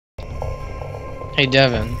Hey,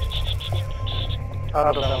 Devin.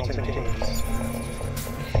 Out of balancing teams.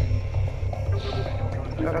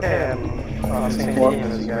 Okay, I'm on the same team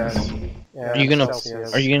as you guys. Yeah,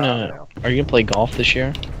 Are you gonna play golf this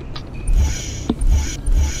year? I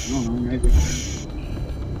don't know, maybe.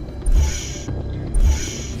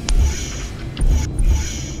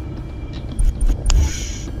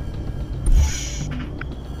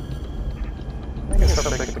 I can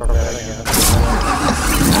still pick the Corvette again.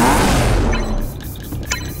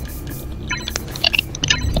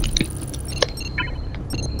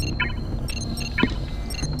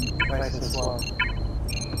 Nice and slow.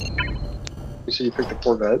 You see, you picked the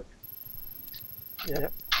Corvette.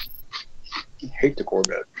 Yep. I hate the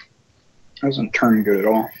Corvette. It doesn't turn good at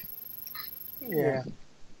all. Yeah.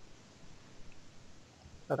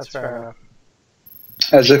 That's fair enough.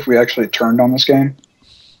 As if we actually turned on this game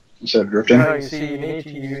instead of drifting. No, you see, you need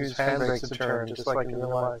to use handbrakes to turn, just like in real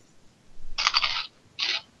life.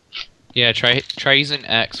 Yeah, try using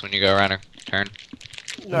X when you go around a turn.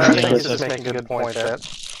 No, I think he's just making a good point that,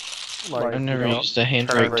 like, I've never you used a don't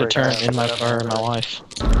handbrake to turn very in my fast. car in my life.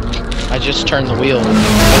 I just turn the wheel.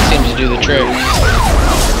 That seems to do the trick.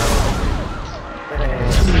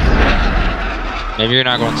 Maybe you're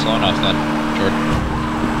not going slow enough then, Jordan.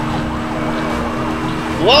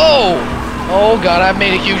 Whoa! Oh god, I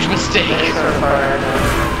made a huge mistake.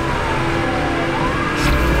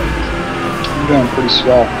 You're doing pretty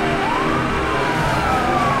swell.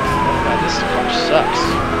 God, this car sucks.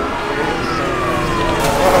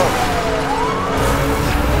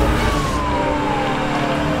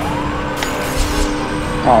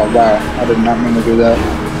 Oh wow, I did not mean to do that.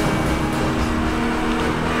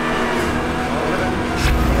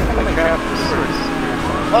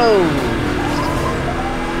 Whoa!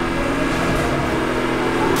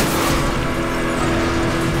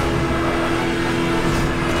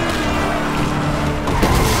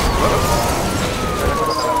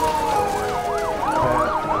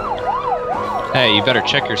 Hey, you better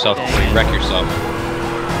check yourself before you wreck yourself.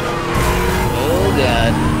 Oh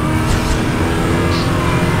god.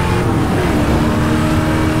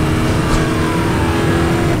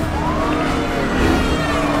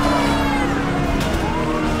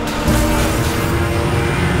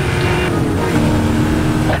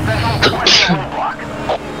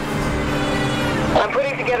 I'm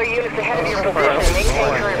putting together units ahead of your position.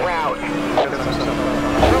 Maintain current route.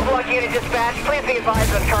 Roadblock unit dispatch. Please be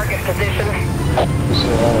advised on target position. This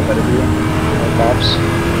is all ahead of you. Like cops.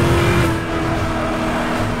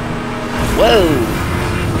 Whoa!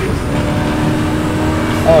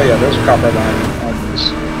 Oh yeah, there's a cop right behind me. Oh, geez.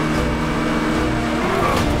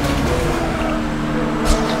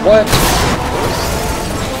 What?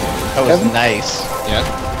 That was nice. Yeah.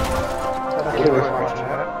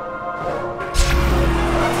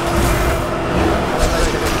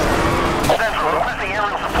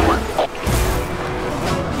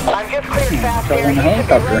 I'm just cleared fast Got here. one You should be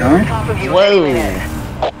helicopter, running huh? on top of you Whoa. any minute.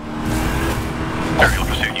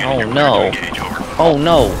 Oh no. Oh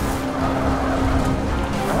no.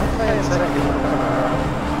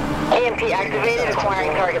 EMP activated.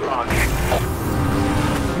 Acquiring target logs.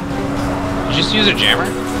 You just use a jammer?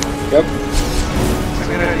 Yep.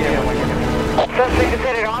 Suspect is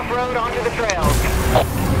headed off-road onto the trails.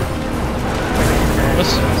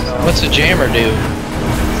 What's a jammer do?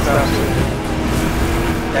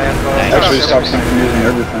 Actually stops them from using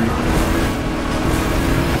everything.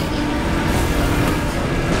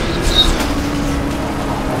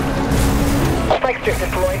 Spike strip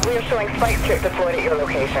deployed. We are showing spike strip deployed at your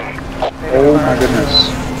location. Oh my goodness.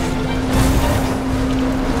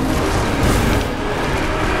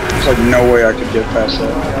 There's like no way I could get past that.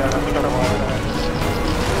 Yeah, I'm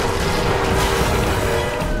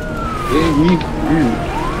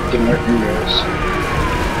getting away from you guys.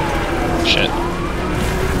 Shit.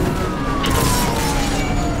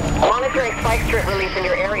 Monitoring spike strip release in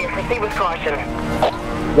your area. Proceed with caution.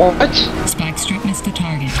 What? Spike strip missed the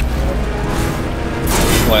target.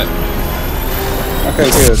 What? Okay,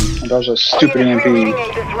 good. That was a stupid EMP. Reading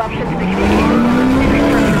a disruption to the communications.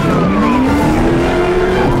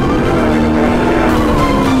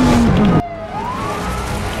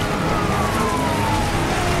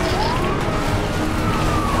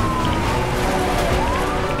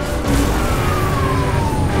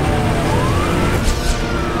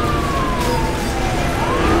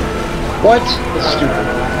 What? That's stupid.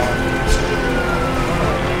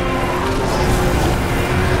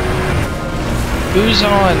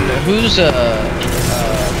 Who's a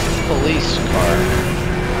police car?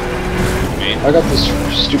 I got this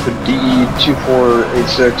stupid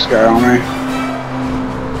DE2486 guy on me.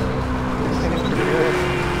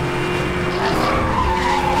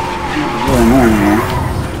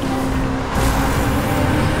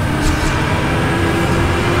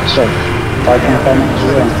 So, 5.5 minutes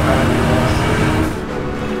away.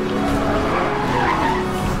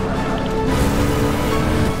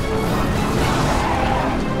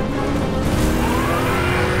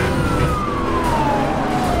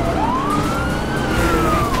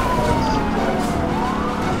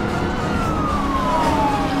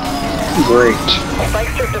 Great. Spike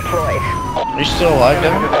strip deployed. Are you still alive,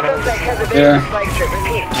 Devin? Suspect has a Yeah. spike strip.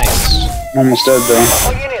 Repeat. Nice. I'm almost dead though.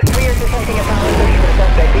 All units, we are detecting a valid search for the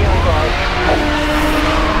suspect. Be on guard.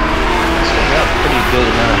 Still got a pretty good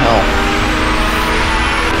amount of health.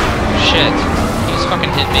 Shit. He just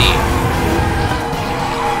fucking hit me.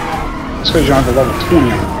 It's because you're on the level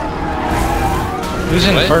 20. Who's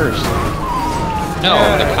in What? first? No,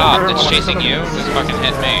 the cop that's chasing you just fucking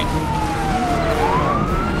hit me.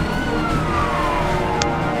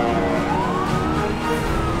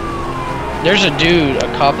 There's a dude, a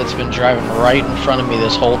cop that's been driving right in front of me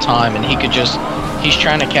this whole time, and he's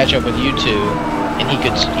trying to catch up with you two, and he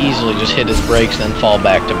could easily just hit his brakes and then fall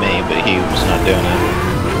back to me, but he was not doing it.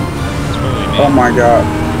 It's probably me. Oh my god.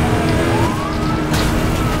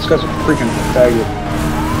 This guy's a freaking faggot.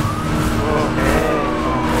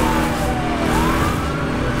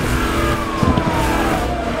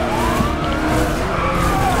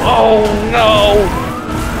 Oh no!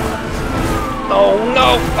 Oh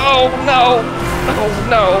no! Oh no! Oh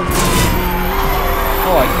no!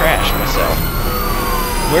 Oh, I crashed myself.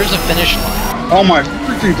 Where's the finish line? Oh my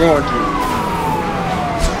freaking god, dude.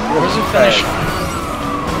 Where's the finish line?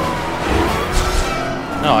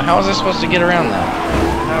 No, how was I supposed to get around that?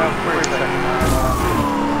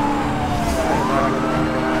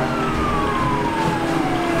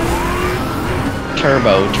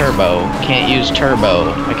 Turbo. Can't use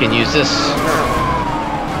turbo. I can use this.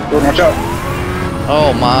 Gordon, watch out.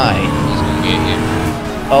 Oh my. He's gonna get you.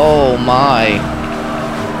 Oh my.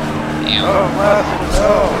 Damn.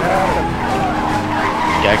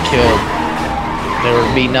 Got killed. They were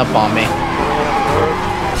beating up on me.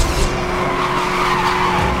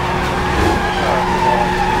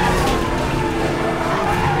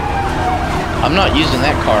 I'm not using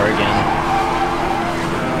that car again.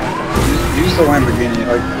 Use the Lamborghini.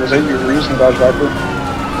 Like, was that your reason to Dodge Viper?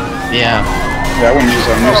 Yeah. Yeah, I wouldn't use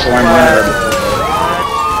that. Use the Lamborghini.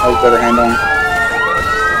 That was better hand on.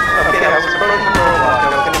 Okay, I was supposed to roll off.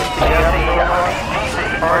 I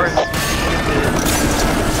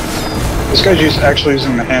was going to be This guy's actually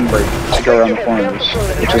using the handbrake to go around the corners,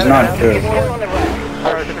 which is not good.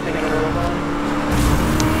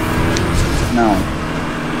 No.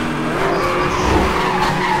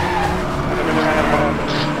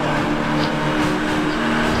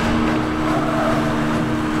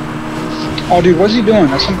 Oh, dude, what's he doing?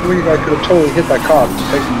 That's something where I could have totally hit that cop to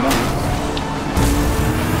take him down.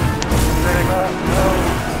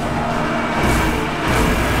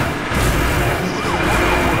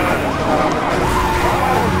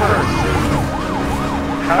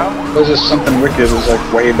 Was this something wicked? It was like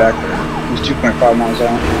way back there. He was 2.5 miles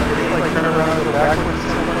out.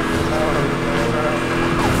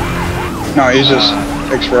 No, he just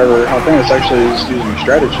takes forever. I think it's actually just using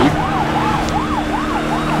strategy.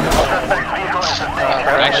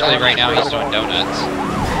 Actually, right now he's doing donuts.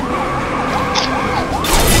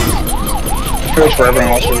 He goes for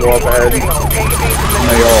everyone else to go up ahead. And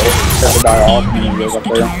they all have to die off and he goes up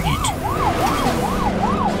there.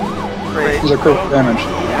 He's a critical damage.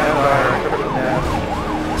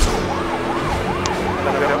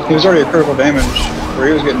 He was already a critical damage where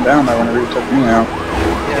he was getting down there whenever he took me out.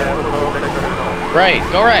 Right,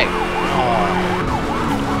 go right.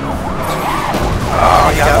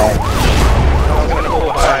 Oh, yeah. I was going to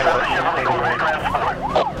pull by.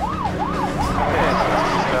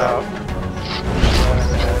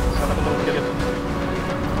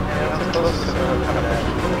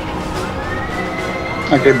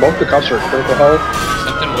 Okay, both the cops are at critical health.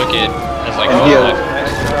 Something wicked. It's like, And oh, he left.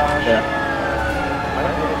 Yeah.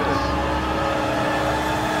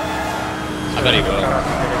 I bet he will.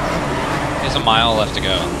 He has a mile left to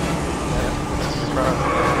go.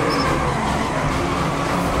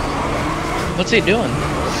 What's he doing?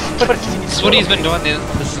 This is what he's been doing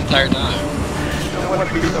this entire time. Don't want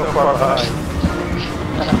to be so far behind.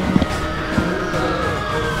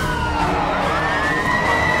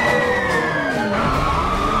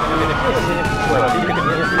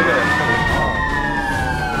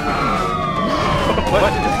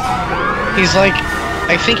 He's like,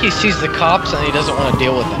 I think he sees the cops and he doesn't want to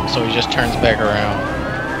deal with them, so he just turns back around.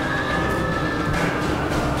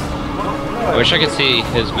 I wish I could see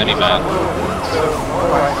his mini-map.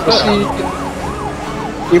 But see,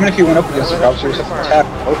 even if you went up against the cops, you just have to tap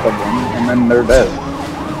both of them, and then they're dead.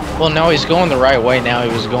 Well, no, he's going the right way now.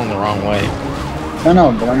 He was going the wrong way. I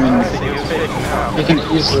know, but I mean, he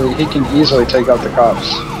can easily take out the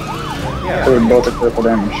cops. Doing both the critical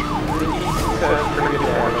damage.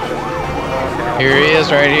 Here he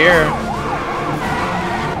is, right here.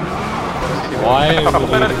 Why?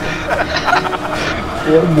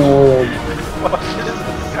 What more?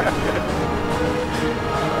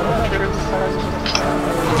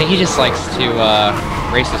 I think he just likes to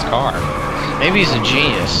race his car. Maybe he's a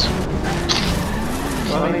genius.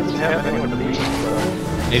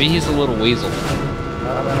 Maybe he's a little weasel.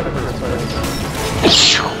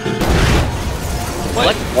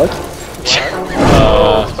 What? What?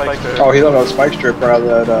 Oh, he let out a spike strip out of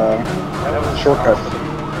that shortcut.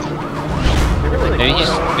 Maybe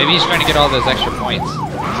he's trying to get all those extra points.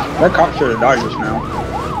 That cop should have died just now.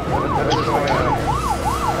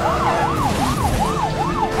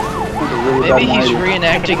 Maybe he's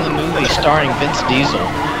reenacting the movie starring Vince Diesel.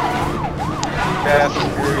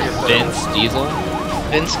 Vince Diesel?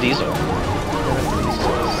 Vince Diesel.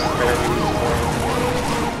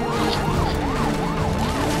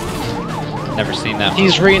 Never seen that.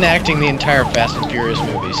 He's reenacting the entire Fast and Furious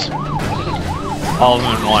movies. All of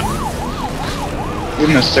them in one.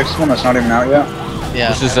 Even the sixth one that's not even out yet.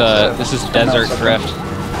 Yeah. This is Desert Drift.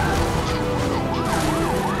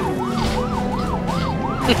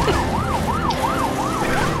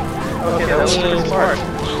 Okay, that was pretty smart.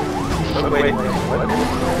 But wait, what?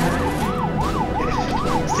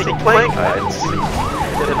 See, playing hide and seek.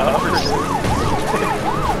 Did it offers.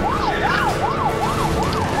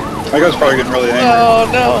 That guy's probably getting really angry. Oh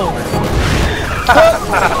no!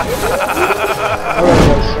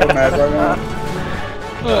 I'm so mad right now.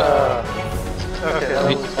 Okay, that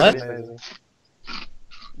was What? amazing.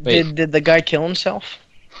 Wait. Did the guy kill himself?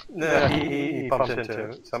 No, he bumped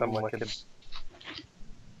into something wicked.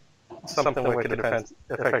 Something wicked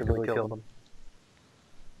effectively killed him.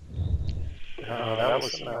 Oh, that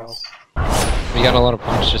was something else. We got a lot of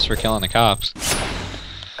points just for killing the cops.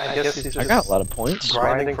 I guess he's just I got a lot of points.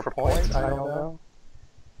 grinding for points, I don't know.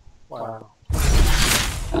 Wow.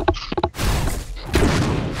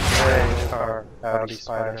 Hey, car, howdy,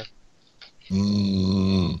 spider.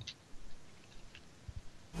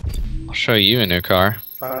 I'll show you a new car.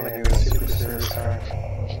 Finally, a new super serious car.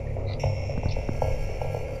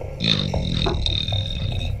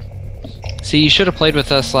 See, you should have played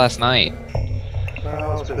with us last night. No, I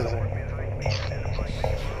was busy.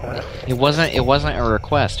 It wasn't a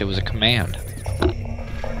request, it was a command.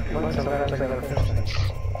 Sometimes I gotta finish things.